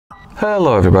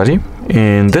Hello everybody,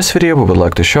 in this video we would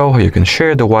like to show how you can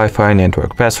share the Wi-Fi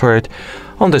network password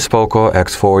on this POCO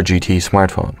X4 GT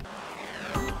smartphone.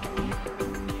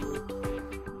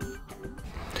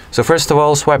 So first of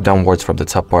all, swipe downwards from the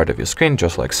top part of your screen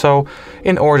just like so,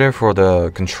 in order for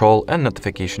the control and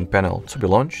notification panel to be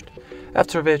launched,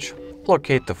 after which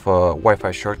locate the Wi-Fi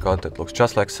shortcut that looks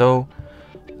just like so,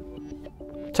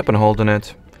 tap and hold on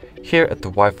it. Here at the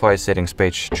Wi-Fi settings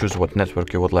page, choose what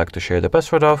network you would like to share the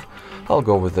password of. I'll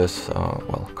go with this,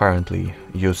 currently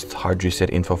used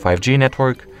HardReset.Info 5G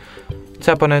network.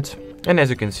 Tap on it, and as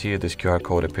you can see, this QR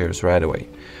code appears right away.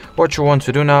 What you want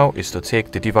to do now is to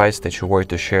take the device that you were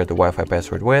to share the Wi-Fi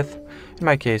password with. In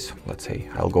my case, let's say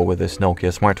I'll go with this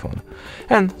Nokia smartphone,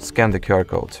 and scan the QR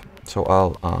code. So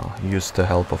I'll use the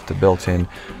help of the built-in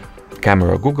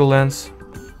camera Google Lens,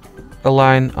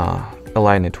 align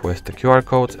it with the QR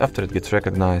code. After it gets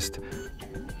recognized,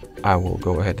 I will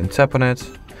go ahead and tap on it,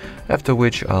 after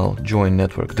which I'll join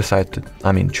network,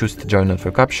 choose the join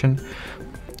network option.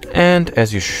 And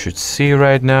as you should see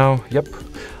right now, yep,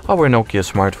 our Nokia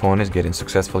smartphone is getting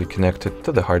successfully connected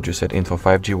to the HardReset.Info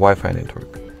 5G Wi-Fi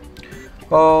network.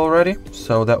 Alrighty,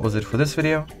 so that was it for this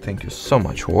video. Thank you so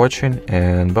much for watching,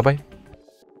 and bye bye.